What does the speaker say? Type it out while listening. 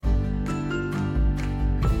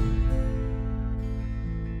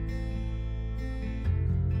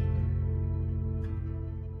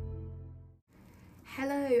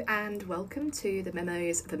and welcome to the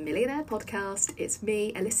Memos of a Millionaire podcast. It's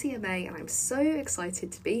me, Alicia May, and I'm so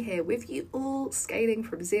excited to be here with you all, scaling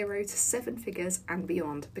from 0 to 7 figures and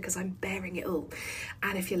beyond, because I'm bearing it all.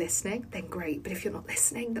 And if you're listening, then great. But if you're not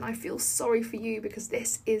listening, then I feel sorry for you, because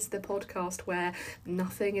this is the podcast where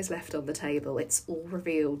nothing is left on the table. It's all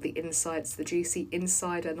revealed, the insights, the juicy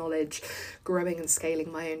insider knowledge, growing and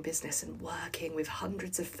scaling my own business and working with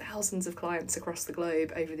hundreds of thousands of clients across the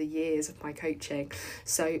globe over the years of my coaching.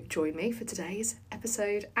 So join me for today's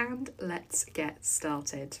episode and let's get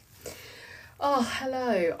started. Oh,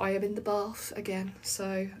 hello. I am in the bath again,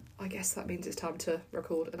 so I guess that means it's time to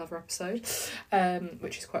record another episode,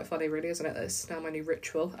 which is quite funny really, isn't it? That's now my new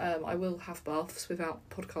ritual. I will have baths without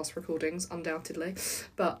podcast recordings, undoubtedly.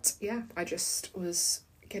 But yeah, I just was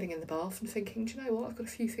getting in the bath and thinking, do you know what? I've got a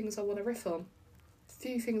few things I want to riff on.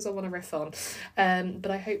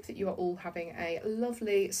 But I hope that you are all having a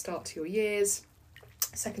lovely start to your years.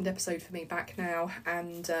 Second episode for me back now,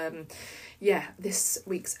 and this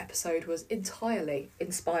week's episode was entirely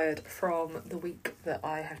inspired from the week that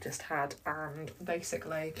I have just had, and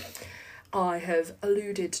basically I have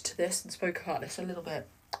alluded to this and spoke about this a little bit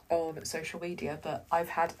on social media, but I've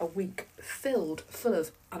had a week filled full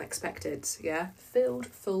of unexpecteds,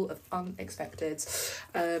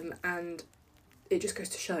 and it just goes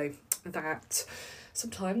to show that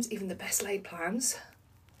sometimes even the best laid plans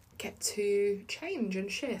get to change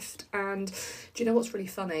and shift. And do you know what's really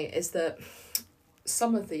funny is that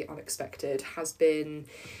some of the unexpected has been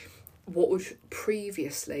what would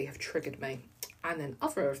previously have triggered me, and then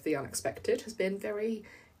other of the unexpected has been very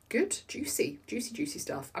good, juicy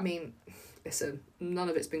stuff. I mean, listen, none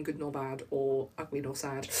of it's been good nor bad or ugly nor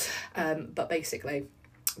sad, but basically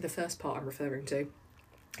the first part I'm referring to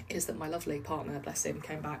is that my lovely partner, bless him,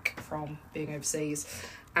 came back from being overseas,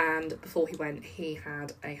 and before he went he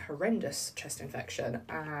had a horrendous chest infection,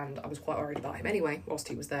 and I was quite worried about him anyway whilst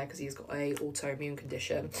he was there, because he's got a autoimmune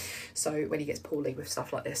condition, so when he gets poorly with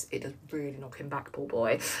stuff like this it does really knock him back, poor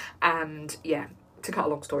boy. And yeah, to cut a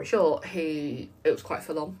long story short, it was quite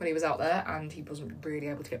full on when he was out there, and he wasn't really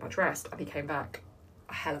able to get much rest, and he came back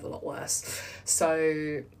a hell of a lot worse.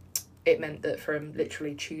 So it meant that from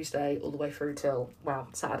literally Tuesday all the way through till,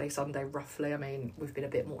 Saturday, Sunday, roughly. I mean, we've been a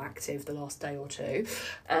bit more active the last day or two.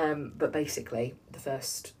 But basically, the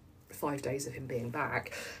first 5 days of him being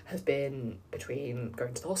back has been between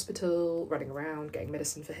going to the hospital, running around, getting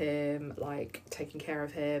medicine for him, taking care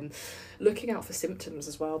of him, looking out for symptoms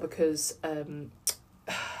as well, because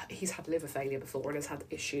he's had liver failure before and has had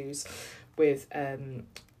issues with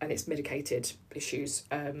and it's medicated issues,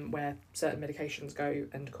 where certain medications go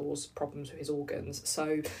and cause problems with his organs.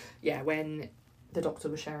 So yeah, when the doctor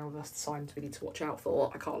was sharing with us the signs we need to watch out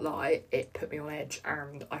for, I can't lie, it put me on edge,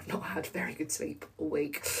 and I've not had very good sleep all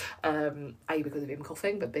week. A, because of him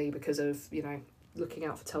coughing, but B, because of, looking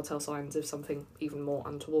out for telltale signs of something even more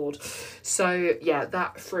untoward. So yeah,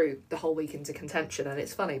 that threw the whole week into contention. And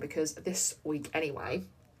it's funny because this week anyway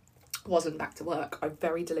wasn't back to work. I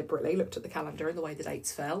very deliberately looked at the calendar and the way the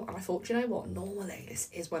dates fell, and I thought, you know what, normally this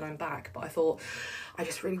is when I'm back, but I thought I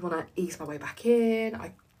just really want to ease my way back in.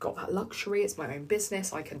 I got that luxury, it's my own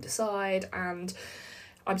business, I can decide, and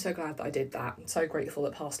I'm so glad that I did that. I'm so grateful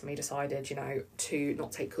that past me decided, to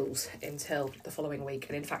not take calls until the following week,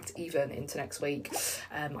 and in fact even into next week.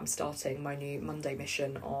 I'm starting my new Monday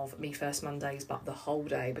mission of Me First Mondays, but the whole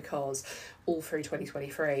day, because all through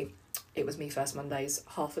 2023 it was Me First Mondays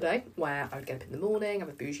half a day, where I would get up in the morning, have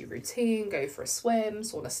a bougie routine, go for a swim,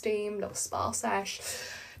 sauna steam, little spa sesh,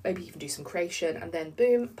 maybe even do some creation, and then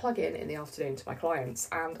boom, plug in the afternoon to my clients.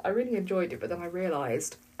 And I really enjoyed it, but then I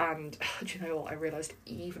realised, and do you know what, I realised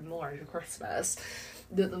even more over Christmas,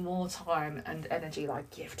 that the more time and energy that I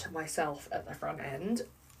give to myself at the front end,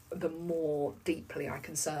 the more deeply I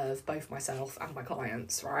can serve both myself and my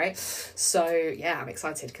clients, right? So yeah, I'm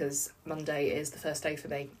excited because Monday is the first day for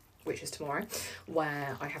me, which is tomorrow,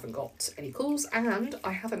 where I haven't got any calls and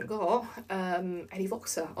I haven't got any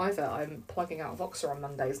Voxer either. I'm plugging out Voxer on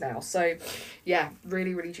Mondays now. So yeah,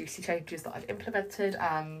 really, really juicy changes that I've implemented,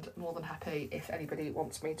 and more than happy if anybody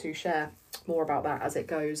wants me to share more about that as it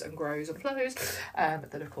goes and grows and flows,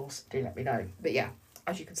 then of course do let me know. But yeah,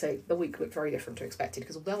 as you can see, the week looked very different to expected,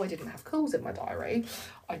 because although I didn't have calls in my diary,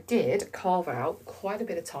 I did carve out quite a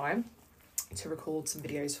bit of time to record some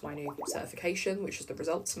videos for my new certification, which is the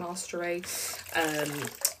results mastery.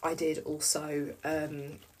 I did also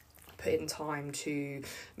put in time to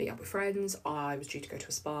meet up with friends. I was due to go to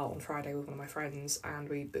a spa on Friday with one of my friends, and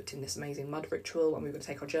we booked in this amazing mud ritual, and we were going to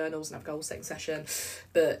take our journals and have a goal setting session.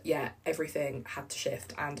 But yeah, everything had to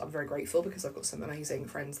shift, and I'm very grateful because I've got some amazing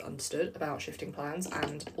friends that understood about shifting plans,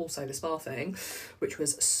 and also the spa thing, which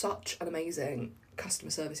was such an amazing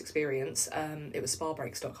customer service experience. It was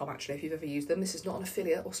spabreaks.com, actually, if you've ever used them. This is not an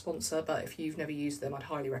affiliate or sponsor, but if you've never used them, I'd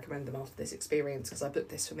highly recommend them after this experience, because I booked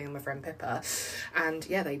this for me and my friend Pippa, and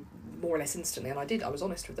yeah, they more or less instantly, and I was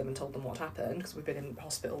honest with them and told them what happened, because we've been in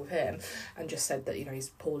hospital with him, and just said that, you know, he's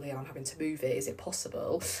poorly and I'm having to move it, is it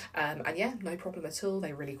possible? And yeah, no problem at all.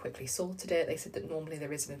 They really quickly sorted it. They said that normally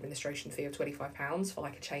there is an administration fee of £25 for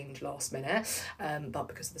like a change last minute, but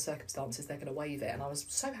because of the circumstances they're going to waive it, and I was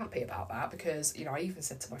so happy about that, because, you know, I even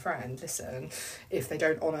said to my friend, listen, if they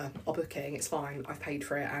don't honour our booking, it's fine, I've paid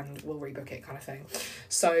for it and we'll rebook it, kind of thing.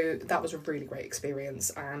 So that was a really great experience.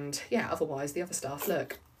 And yeah, otherwise the other stuff,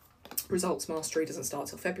 look, results mastery doesn't start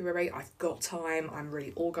till February. I've got time, I'm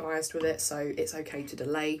really organised with it, so it's okay to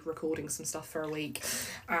delay recording some stuff for a week,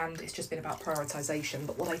 and it's just been about prioritisation.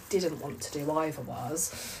 But what I didn't want to do either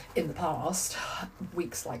was, in the past,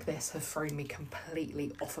 weeks like this have thrown me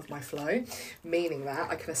completely off of my flow, meaning that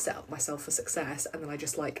I kind of set up myself for success and then I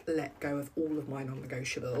just like let go of all of my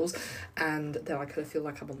non-negotiables, and then I kind of feel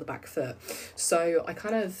like I'm on the back foot. So I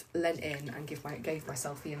kind of lent in and gave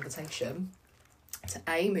myself the invitation to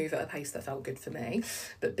A, move at a pace that felt good for me,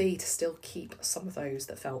 but B, to still keep some of those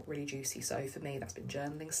that felt really juicy. So for me, that's been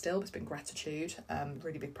journaling still, it's been gratitude,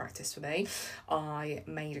 really big practice for me. I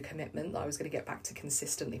made a commitment that I was going to get back to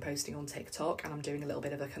consistently posting on TikTok, and I'm doing a little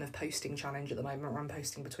bit of a kind of posting challenge at the moment where I'm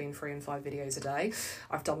posting between 3 and 5 videos a day.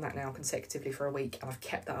 I've done that now consecutively for a week, and I've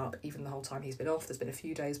kept that up even the whole time he's been off. There's been a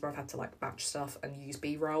few days where I've had to like batch stuff and use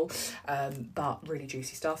B-roll, but really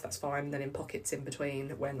juicy stuff, that's fine. And then in pockets in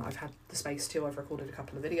between, when I've had the space to, I've recorded a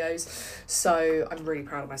couple of videos. So I'm really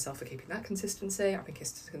proud of myself for keeping that consistency. I've been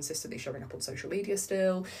consistently showing up on social media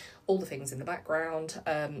still, all the things in the background.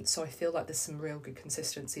 So I feel like there's some real good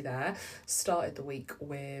consistency there. Started the week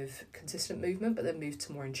with consistent movement, but then moved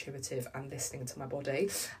to more intuitive and listening to my body,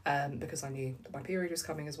 because I knew that my period was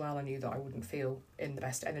coming as well. I knew that I wouldn't feel in the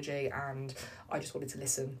best energy, and I just wanted to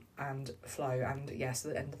listen and flow. And yes,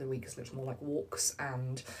 at the end of the week has looked more like walks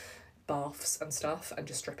and baths and stuff, and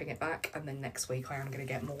just stripping it back. And then next week I am going to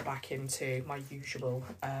get more back into my usual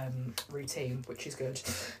routine, which is good.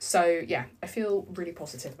 So yeah, I feel really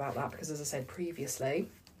positive about that, because as I said previously,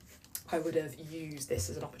 I would have used this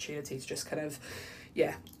as an opportunity to just kind of,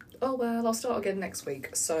 yeah, oh well, I'll start again next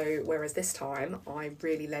week. So whereas this time I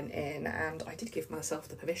really lent in, and I did give myself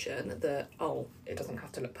the permission that, oh, it doesn't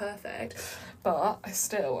have to look perfect, but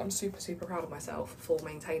I'm super proud of myself for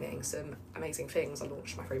maintaining some amazing things. I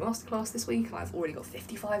launched my free masterclass this week, and I've already got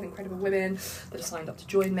 55 incredible women that are signed up to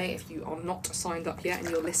join me. If you are not signed up yet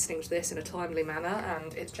and you're listening to this in a timely manner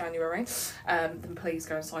and it's January, then please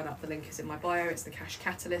go and sign up. The link is in my bio. It's the Cash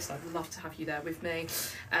Catalyst. I'd love to have you there with me.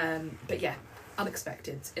 But yeah,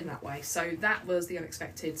 unexpected in that way. So that was the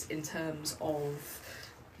unexpected in terms of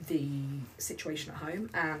the situation at home.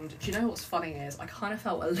 And do you know what's funny is I kind of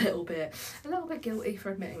felt a little bit guilty for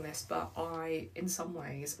admitting this, but I in some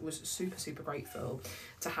ways was super grateful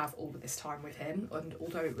to have all of this time with him. And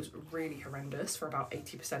although it was really horrendous for about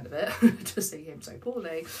 80% of it to see him so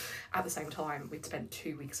poorly, at the same time we'd spent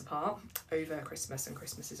 2 weeks apart over Christmas, and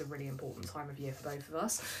Christmas is a really important time of year for both of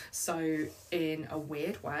us. So in a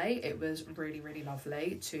weird way, it was really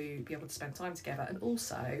lovely to be able to spend time together. And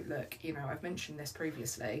also, look, you know, I've mentioned this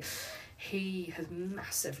previously, he has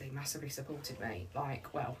massively supported me,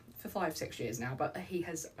 like, well, for 5-6 years now, but he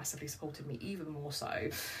has massively supported me even more so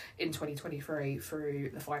in 2023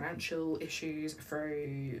 through the financial issues,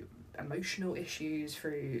 through emotional issues,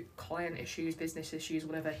 through client issues, business issues,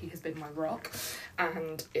 whatever. He has been my rock,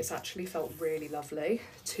 and it's actually felt really lovely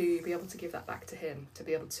to be able to give that back to him, to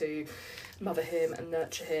be able to mother him and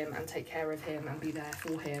nurture him and take care of him and be there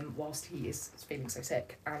for him whilst he is feeling so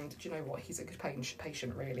sick. And do you know what, he's a good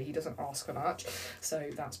patient really. He doesn't ask for much, so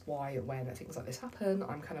that's why when things like this happen,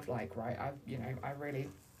 I'm kind of like, right, I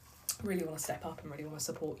really want to step up and really want to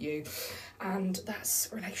support you. And that's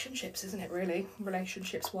relationships, isn't it, really?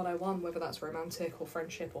 Relationships 101, whether that's romantic or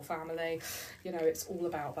friendship or family. You know, it's all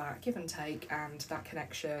about that give and take and that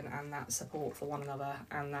connection and that support for one another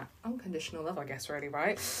and that unconditional love, I guess, really,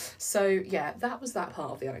 right? So yeah, that was that part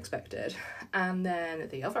of the unexpected. And then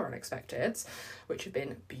the other unexpecteds, which have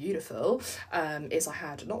been beautiful, is I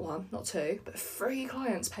had not 1, not 2, but 3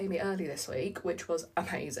 clients pay me early this week, which was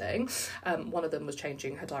amazing. One of them was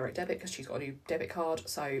changing her direct debit bit because she's got a new debit card,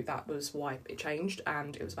 so that was why it changed,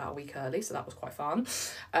 and it was about a week early, so that was quite fun.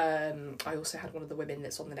 I also had one of the women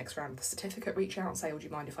that's on the next round of the certificate reach out and say, would you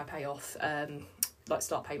mind if I pay off like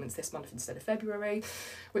start payments this month instead of February,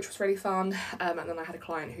 which was really fun. And then I had a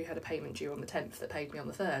client who had a payment due on the 10th that paid me on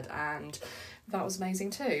the 3rd, and that was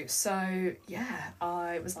amazing too. So yeah,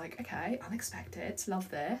 I was like, okay, unexpected, love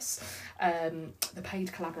this. The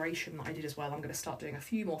paid collaboration that I did as well, I'm going to start doing a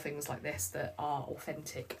few more things like this that are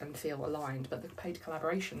authentic and feel aligned, but the paid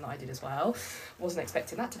collaboration that I did as well, wasn't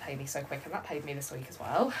expecting that to pay me so quick, and that paid me this week as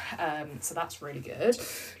well. So that's really good.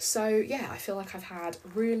 So yeah, I feel like I've had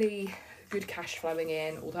really good cash flowing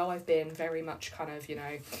in, although I've been very much kind of, you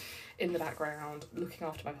know, in the background, looking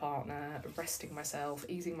after my partner, resting myself,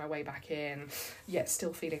 easing my way back in, yet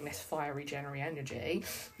still feeling this fiery January energy.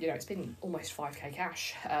 You know, it's been almost 5k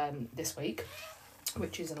cash this week,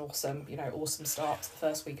 which is an awesome, you know, awesome start to the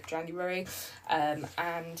first week of January.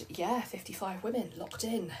 And yeah, 55 women locked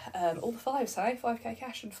in, all the fives, hey, 5k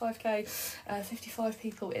cash and 5k, 55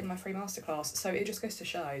 people in my free masterclass. So it just goes to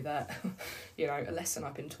show that, you know, a lesson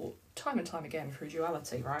I've been taught time and time again through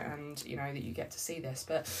duality, right? And, you know, that you get to see this.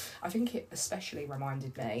 But I think it especially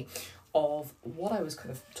reminded me of what I was kind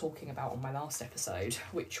of talking about on my last episode,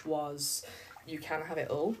 which was you can have it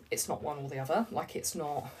all. It's not one or the other. Like, it's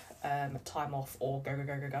not time off or go, go,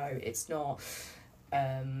 go, go, go. It's not,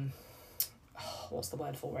 what's the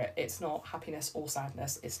word for it? It's not happiness or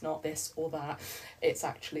sadness. It's not this or that. It's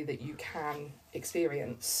actually that you can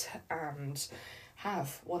experience and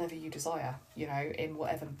have whatever you desire, you know, in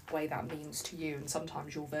whatever way that means to you. And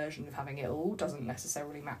sometimes your version of having it all doesn't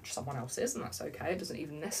necessarily match someone else's, and that's okay. It doesn't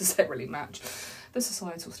even necessarily match the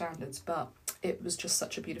societal standards, but it was just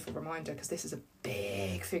such a beautiful reminder, because this is a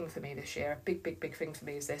big thing for me this year. A big, big, big thing for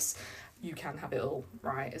me is this: you can have it all,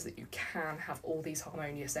 right? Is that you can have all these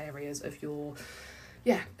harmonious areas of your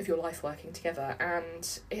life working together.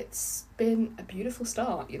 And it's been a beautiful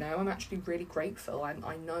start, you know. I'm actually really grateful.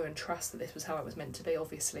 I know and trust that this was how it was meant to be.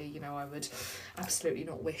 Obviously, you know, I would absolutely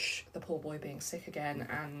not wish the poor boy being sick again,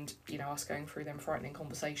 and, you know, us going through them frightening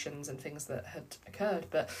conversations and things that had occurred.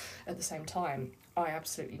 But at the same time, I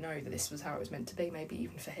absolutely know that this was how it was meant to be, maybe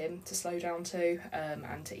even for him to slow down too,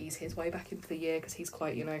 and to ease his way back into the year, because he's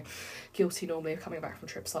quite, you know, guilty normally of coming back from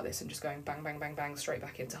trips like this and just going bang, bang, bang, bang, straight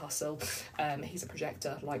back into hustle. He's a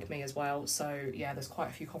projector like me as well, so yeah, there's quite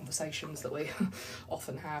a few conversations that we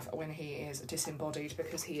often have when he is disembodied,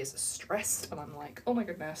 because he is stressed, and I'm like, oh my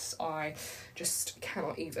goodness, I just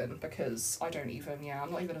cannot even, because I'm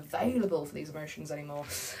not even available for these emotions anymore.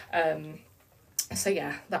 So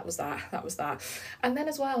yeah, that was that. And then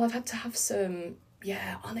as well, I've had to have some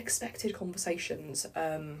unexpected conversations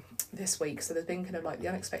this week. So there's been kind of like the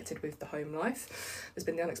unexpected with the home life, there's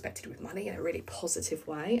been the unexpected with money in a really positive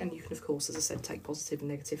way, and you can, of course, as I said, take positive and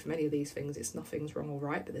negative from any of these things. It's nothing's wrong or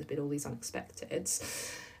right, but there's been all these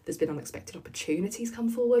unexpecteds. There's been unexpected opportunities come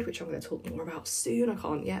forward, which I'm going to talk more about soon. I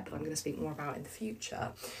can't yet, but I'm going to speak more about in the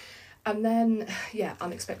future. And then,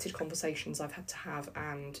 unexpected conversations I've had to have,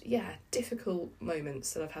 and, difficult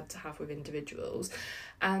moments that I've had to have with individuals.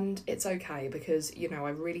 And it's okay, because, you know, I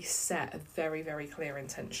really set a very, very clear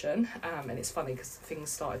intention. And it's funny because things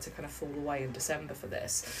started to kind of fall away in December for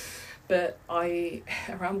this. But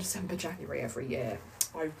around December, January every year,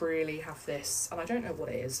 I really have this, and I don't know what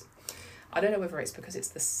it is. I don't know whether it's because it's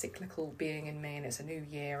the cyclical being in me and it's a new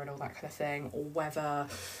year and all that kind of thing, or whether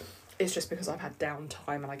it's just because I've had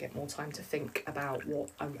downtime and I get more time to think about what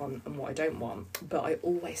I want and what I don't want. But I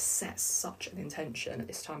always set such an intention at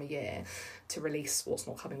this time of year to release what's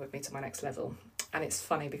not coming with me to my next level. And it's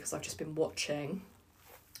funny because I've just been watching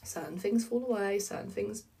certain things fall away, certain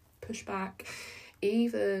things push back,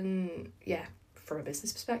 even, from a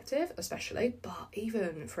business perspective especially, but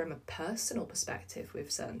even from a personal perspective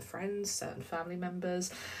with certain friends, certain family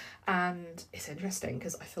members. And it's interesting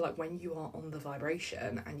because I feel like when you are on the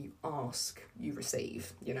vibration and you ask, you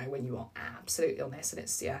receive, you know, when you are absolutely on this. And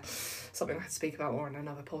it's something I could speak about more in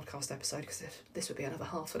another podcast episode, because this would be another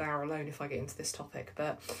half an hour alone if I get into this topic.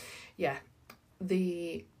 But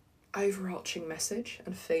the overarching message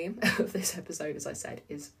and theme of this episode, as I said,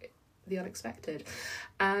 is the unexpected.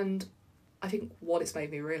 And I think what it's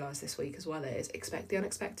made me realise this week as well is expect the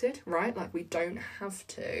unexpected, right? Like, we don't have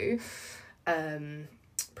to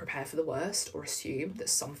prepare for the worst or assume that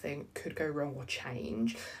something could go wrong or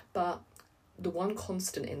change, but the one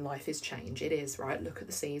constant in life is change. It is, right? Look at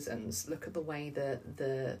the seasons, look at the way that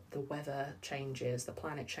the weather changes, the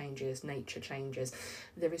planet changes, nature changes.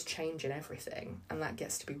 There is change in everything, and that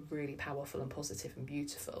gets to be really powerful and positive and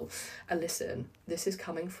beautiful. And listen, this is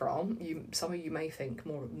coming from you. Some of you may think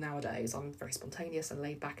more nowadays I'm very spontaneous and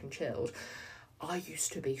laid back and chilled. I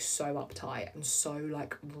used to be so uptight and so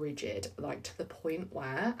like rigid, like to the point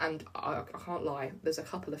where, and I can't lie, there's a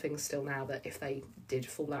couple of things still now that if they did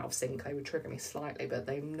fall out of sync, they would trigger me slightly, but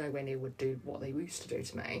they nowhere near would do what they used to do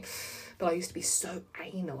to me. But I used to be so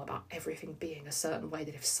anal about everything being a certain way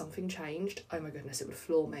that if something changed, oh my goodness, it would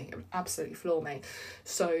floor me. It would absolutely floor me.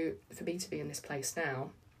 So for me to be in this place now,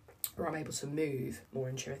 where I'm able to move more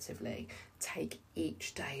intuitively, take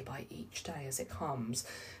each day by each day as it comes,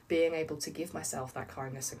 being able to give myself that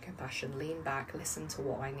kindness and compassion, lean back, listen to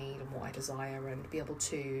what I need and what I desire, and be able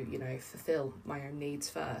to, you know, fulfill my own needs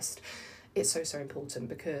first. It's so important,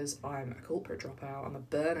 because I'm a corporate dropout, I'm a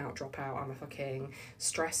burnout dropout, I'm a fucking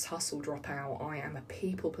stress hustle dropout, I am a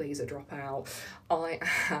people pleaser dropout, I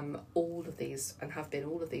am all of these and have been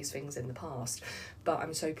all of these things in the past, but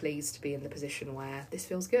I'm so pleased to be in the position where this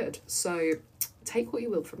feels good. So take what you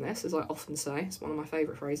will from this, as I often say. It's one of my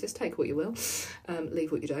favourite phrases. Take what you will,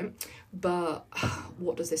 leave what you don't. But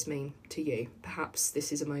what does this mean to you? Perhaps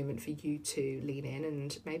this is a moment for you to lean in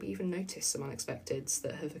and maybe even notice some unexpecteds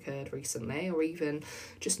that have occurred recently, or even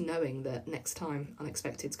just knowing that next time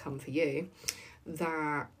unexpecteds come for you,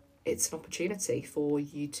 that it's an opportunity for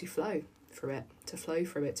you to flow through it, to grow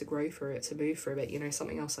through it, to move through it. You know,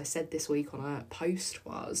 something else I said this week on a post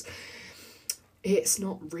was, it's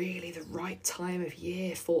not really the right time of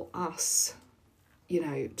year for us, you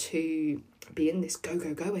know, to be in this go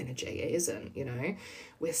energy. It isn't, you know.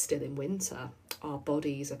 We're still in winter. Our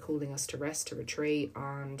bodies are calling us to rest, to retreat,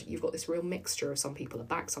 and you've got this real mixture of some people are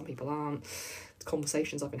back, some people aren't. The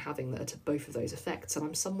conversations I've been having that are to both of those effects, and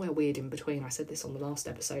I'm somewhere weird in between. I said this on the last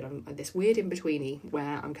episode. I'm this weird in betweeny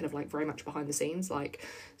where I'm kind of like very much behind the scenes, like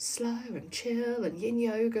slow and chill and yin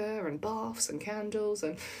yoga and baths and candles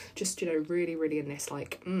and just, you know, really in this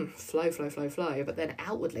like flow. But then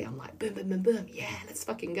outwardly I'm like boom, yeah, let's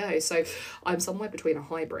fucking go. So I'm somewhere between a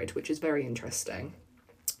hybrid, which is very interesting.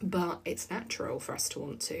 But it's natural for us to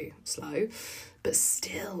want to slow, but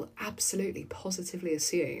still absolutely positively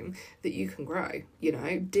assume that you can grow. You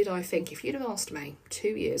know, did I think, if you'd have asked me 2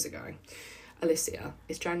 years ago, Alicia,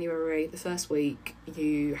 it's January, the first week,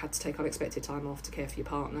 you had to take unexpected time off to care for your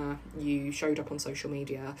partner, you showed up on social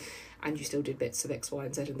media and you still did bits of X, Y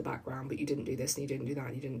and Z in the background, but you didn't do this and you didn't do that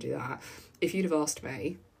and you didn't do that. If you'd have asked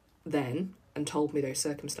me then and told me those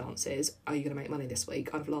circumstances, are you going to make money this week?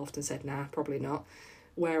 I'd have laughed and said, nah, probably not.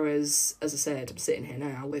 Whereas, as I said, I'm sitting here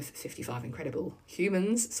now with 55 incredible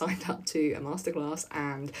humans signed up to a masterclass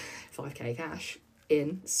and 5k cash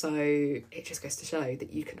in. So it just goes to show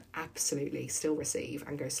that you can absolutely still receive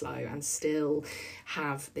and go slow and still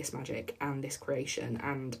have this magic and this creation.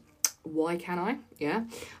 And why can I? Yeah,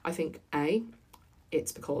 I think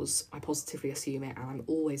it's because I positively assume it and I'm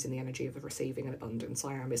always in the energy of receiving and abundance.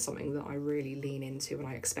 It's something that I really lean into and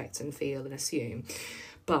I expect and feel and assume.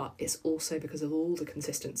 But it's also because of all the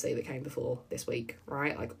consistency that came before this week,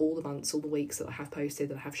 right? Like all the months, all the weeks that I have posted,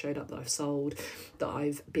 that I have showed up, that I've sold, that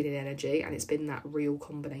I've been in energy. And it's been that real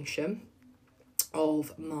combination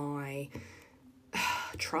of my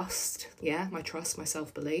trust, my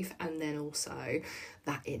self-belief, and then also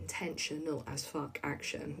that intentional as fuck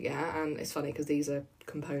action, and it's funny because these are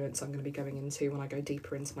components I'm going to be going into when I go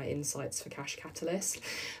deeper into my insights for Cash Catalyst,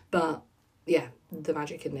 but yeah, the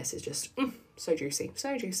magic in this is just so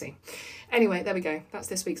juicy. Anyway, there we go. That's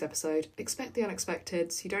this week's episode. Expect the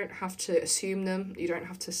unexpecteds. You don't have to assume them. You don't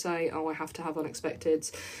have to say, oh, I have to have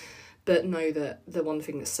unexpecteds. But know that the one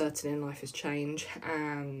thing that's certain in life is change,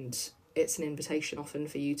 and it's an invitation often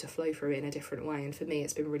for you to flow through it in a different way. And for me,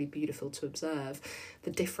 it's been really beautiful to observe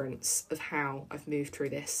the difference of how I've moved through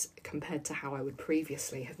this compared to how I would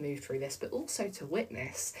previously have moved through this, but also to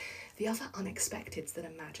witness the other unexpecteds that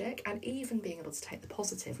are magic, and even being able to take the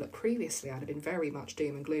positive. Look, previously I'd have been very much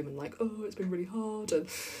doom and gloom and like, oh, it's been really hard, and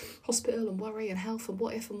hospital and worry and health and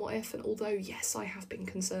what if, and although yes, I have been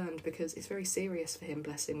concerned because it's very serious for him,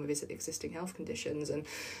 bless him, with his existing health conditions and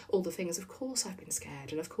all the things, of course I've been scared,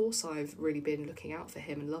 and of course I've really been looking out for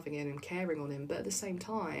him and loving him and caring on him, but at the same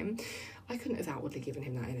time I couldn't have outwardly given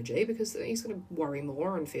him that energy because he's going to worry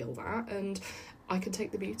more and feel that, and I can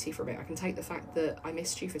take the beauty from it. I can take the fact that I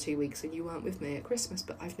missed you for 2 weeks and you weren't with me at Christmas,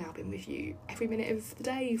 but I've now been with you every minute of the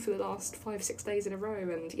day for the last 5-6 days in a row,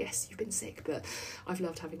 and yes, you've been sick, but I've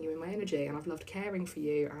loved having you in my energy, and I've loved caring for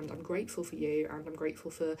you, and I'm grateful for you, and I'm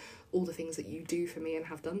grateful for all the things that you do for me and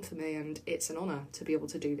have done for me, and it's an honour to be able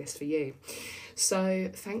to do this for you. So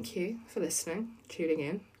thank you for listening, tuning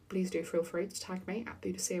in. Please do feel free to tag me at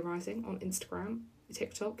Buddha Sea Rising on Instagram.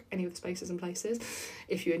 TikTok, any of the spaces and places.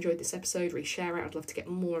 If you enjoyed this episode, really share it. I'd love to get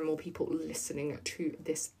more and more people listening to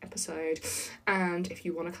this episode. And if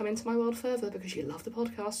you want to come into my world further because you love the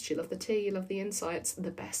podcast, you love the tea, you love the insights,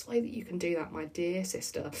 the best way that you can do that, my dear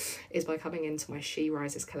sister, is by coming into my She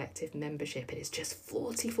Rises Collective membership. It is just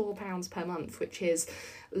 £44 per month, which is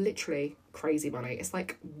literally crazy money. It's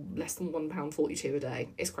like less than £1.42 a day.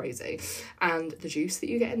 It's crazy. And the juice that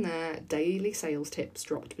you get in there, daily sales tips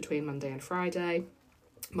dropped between Monday and Friday,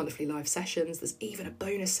 monthly live sessions. There's even a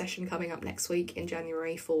bonus session coming up next week in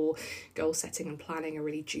January for goal setting and planning, a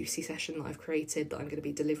really juicy session that I've created that I'm going to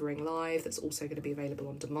be delivering live, that's also going to be available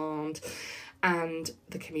on demand. And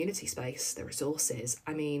the community space, the resources,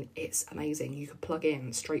 I mean, it's amazing. You could plug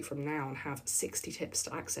in straight from now and have 60 tips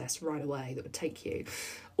to access right away that would take you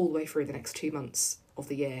all the way through the next 2 months of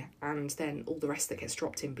the year, and then all the rest that gets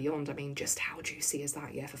dropped in beyond. I mean, just how juicy is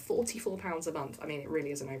that? Yeah, for £44 a month, I mean, it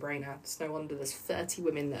really is a no-brainer. It's no wonder there's 30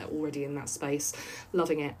 women that are already in that space,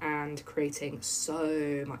 loving it and creating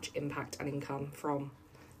so much impact and income from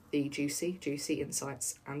the juicy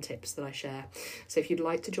insights and tips that I share. So if you'd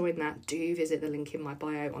like to join that, do visit the link in my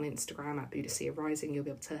bio on Instagram at Boudicca Rising. You'll be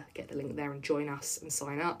able to get the link there and join us and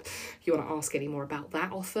sign up. If you want to ask any more about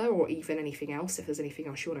that offer, or even anything else, if there's anything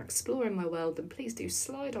else you want to explore in my world, then please do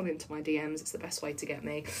slide on into my DMs. It's the best way to get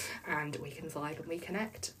me, and we can vibe and we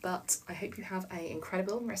connect. But I hope you have an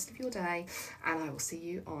incredible rest of your day, and I will see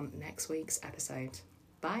you on next week's episode.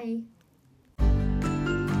 Bye.